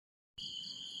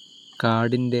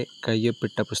കാടിൻ്റെ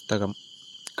കയ്യൊപ്പിട്ട പുസ്തകം.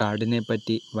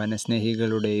 കാടിനെപ്പറ്റി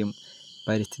വനസ്നേഹികളുടെയും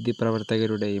പരിസ്ഥിതി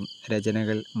പ്രവർത്തകരുടെയും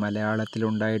രചനകൾ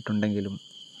മലയാളത്തിലുണ്ടായിട്ടുണ്ടെങ്കിലും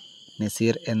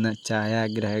നസീർ എന്ന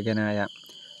ഛായാഗ്രാഹകനായ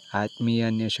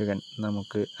ആത്മീയാന്വേഷകൻ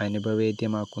നമുക്ക്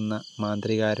അനുഭവവേദ്യമാക്കുന്ന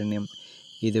മാന്ത്രികാരണ്യം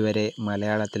ഇതുവരെ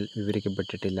മലയാളത്തിൽ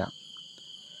വിവരിക്കപ്പെട്ടിട്ടില്ല.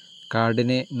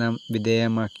 കാടിനെ നാം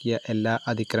വിധേയമാക്കിയ എല്ലാ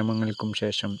അതിക്രമങ്ങൾക്കും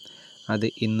ശേഷം അത്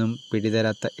ഇന്നും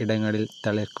പിടിതരാത്ത ഇടങ്ങളിൽ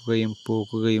തളിർക്കുകയും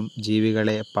പൂക്കുകയും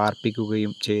ജീവികളെ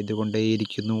പാർപ്പിക്കുകയും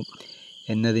ചെയ്തുകൊണ്ടേയിരിക്കുന്നു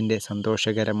എന്നതിൻ്റെ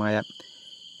സന്തോഷകരമായ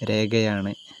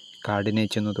രേഖയാണ് കാടിനെ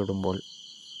ചെന്നു തൊടുമ്പോൾ.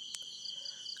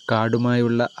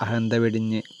 കാടുമായുള്ള അഹന്ത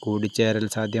വെടിഞ്ഞ് കൂടിച്ചേരൽ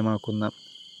സാധ്യമാക്കുന്ന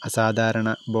അസാധാരണ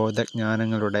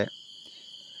ബോധജ്ഞാനങ്ങളുടെ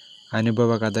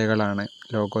അനുഭവകഥകളാണ്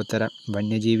ലോകോത്തര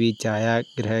വന്യജീവി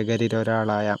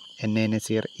ഛായാഗ്രാഹകരിലൊരാളായ എൻ.എ.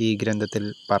 നസീർ ഈ ഗ്രന്ഥത്തിൽ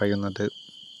പറയുന്നത്.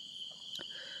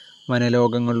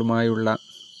 വനലോകങ്ങളുമായുള്ള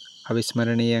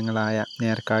അവിസ്മരണീയങ്ങളായ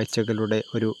നേർക്കാഴ്ചകളുടെ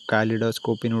ഒരു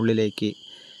കാലിഡോസ്കോപ്പിനുള്ളിലേക്ക്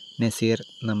നസീർ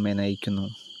നമ്മെ നയിക്കുന്നു.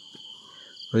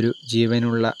 ഒരു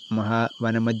ജീവനുള്ള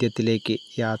മഹാവനമധ്യത്തിലേക്ക്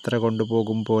യാത്ര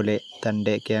കൊണ്ടുപോകും പോലെ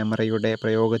തൻ്റെ ക്യാമറയുടെ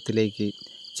പ്രയോഗത്തിലേക്ക്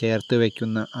ചേർത്ത്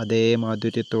വയ്ക്കുന്ന അതേ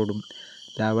മാധുര്യത്തോടും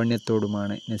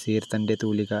ലാവണ്യത്തോടുമാണ് നസീർ തൻ്റെ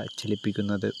തൂലിക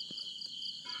ചലിപ്പിക്കുന്നത്.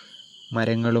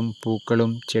 മരങ്ങളും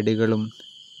പൂക്കളും ചെടികളും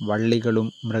വള്ളികളും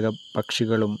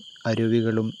മൃഗപക്ഷികളും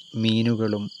അരുവികളും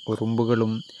മീനുകളും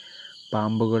ഉറുമ്പുകളും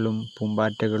പാമ്പുകളും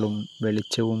പൂമ്പാറ്റകളും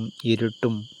വെളിച്ചവും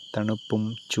ഇരുട്ടും തണുപ്പും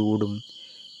ചൂടും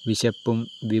വിശപ്പും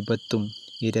വിപത്തും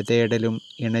ഇരതേടലും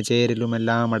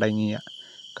ഇണചേരലുമെല്ലാമടങ്ങിയ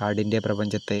കാടിൻ്റെ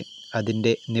പ്രപഞ്ചത്തെ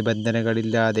അതിൻ്റെ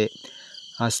നിബന്ധനകളില്ലാതെ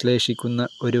ആശ്ലേഷിക്കുന്ന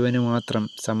ഒരുവന് മാത്രം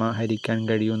സമാഹരിക്കാൻ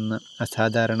കഴിയുന്ന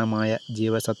അസാധാരണമായ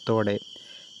ജീവസത്തോടെ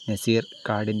നസീർ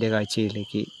കാടിൻ്റെ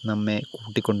കാഴ്ചയിലേക്ക് നമ്മെ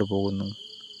കൂട്ടിക്കൊണ്ടുപോകുന്നു.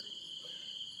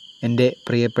 എൻ്റെ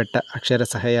പ്രിയപ്പെട്ട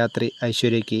അക്ഷരസഹയാത്രി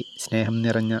ഐശ്വര്യയ്ക്ക് സ്നേഹം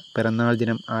നിറഞ്ഞ പിറന്നാൾ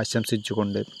ദിനം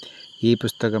ആശംസിച്ചുകൊണ്ട് ഈ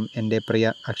പുസ്തകം എൻ്റെ പ്രിയ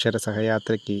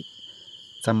അക്ഷരസഹയാത്രിക്ക്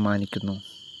സമ്മാനിക്കുന്നു.